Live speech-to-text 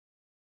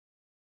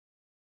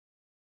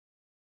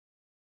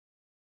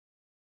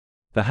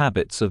The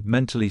habits of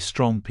mentally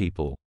strong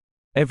people.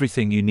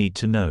 Everything you need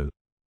to know.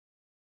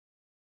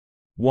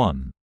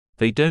 1.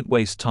 They don't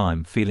waste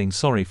time feeling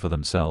sorry for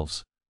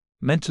themselves.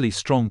 Mentally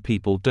strong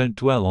people don't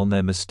dwell on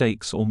their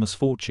mistakes or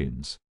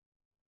misfortunes.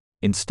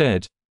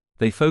 Instead,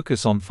 they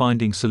focus on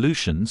finding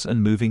solutions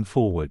and moving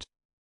forward.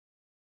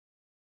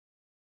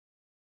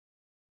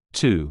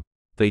 2.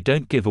 They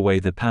don't give away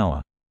their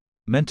power.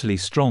 Mentally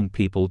strong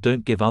people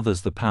don't give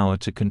others the power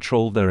to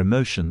control their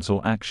emotions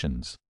or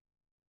actions.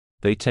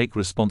 They take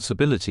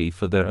responsibility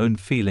for their own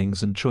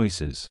feelings and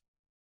choices.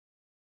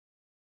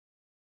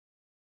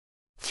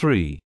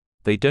 3.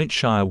 They don't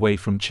shy away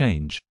from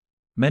change.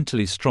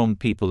 Mentally strong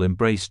people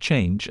embrace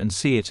change and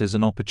see it as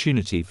an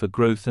opportunity for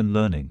growth and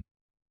learning.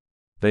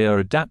 They are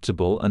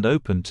adaptable and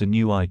open to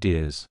new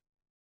ideas.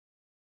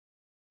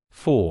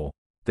 4.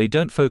 They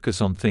don't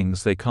focus on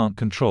things they can't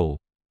control.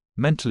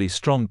 Mentally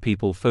strong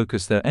people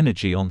focus their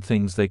energy on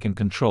things they can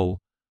control,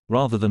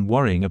 rather than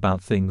worrying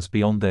about things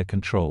beyond their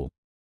control.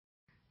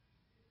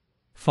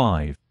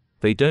 5.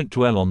 They don't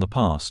dwell on the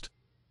past.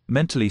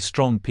 Mentally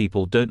strong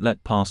people don't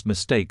let past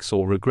mistakes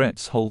or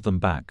regrets hold them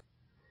back.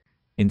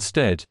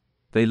 Instead,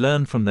 they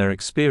learn from their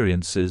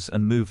experiences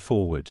and move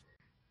forward.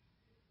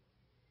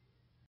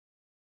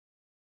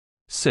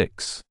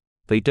 6.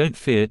 They don't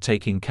fear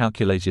taking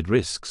calculated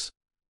risks.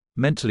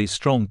 Mentally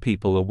strong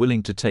people are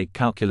willing to take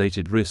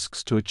calculated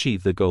risks to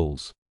achieve their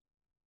goals.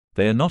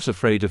 They are not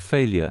afraid of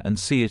failure and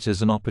see it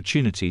as an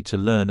opportunity to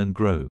learn and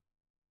grow.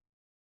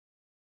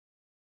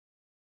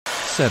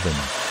 7.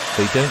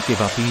 They don't give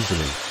up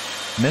easily.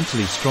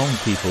 Mentally strong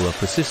people are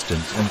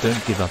persistent and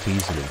don't give up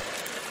easily.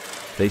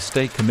 They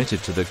stay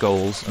committed to their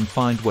goals and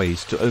find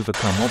ways to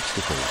overcome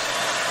obstacles.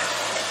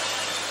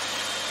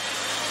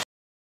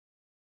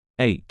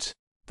 8.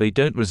 They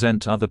don't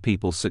resent other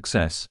people's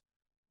success.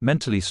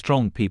 Mentally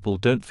strong people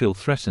don't feel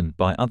threatened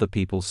by other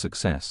people's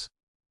success.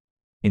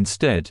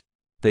 Instead,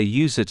 they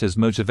use it as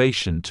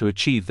motivation to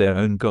achieve their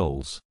own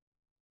goals.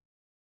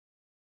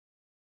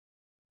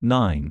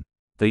 9.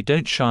 They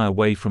don't shy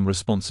away from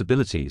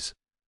responsibilities.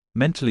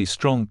 Mentally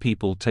strong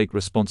people take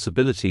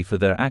responsibility for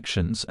their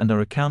actions and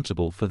are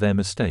accountable for their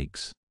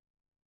mistakes.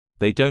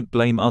 They don't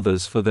blame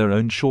others for their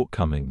own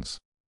shortcomings.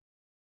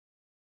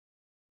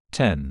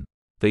 10.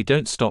 They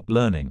don't stop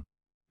learning.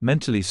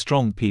 Mentally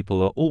strong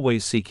people are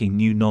always seeking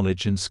new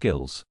knowledge and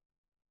skills.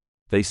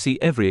 They see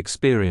every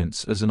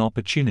experience as an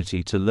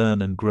opportunity to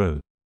learn and grow.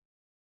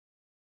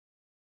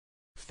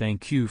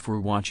 Thank you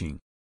for watching.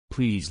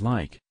 Please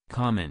like,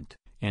 comment,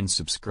 and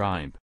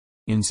subscribe.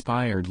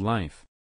 Inspired Life.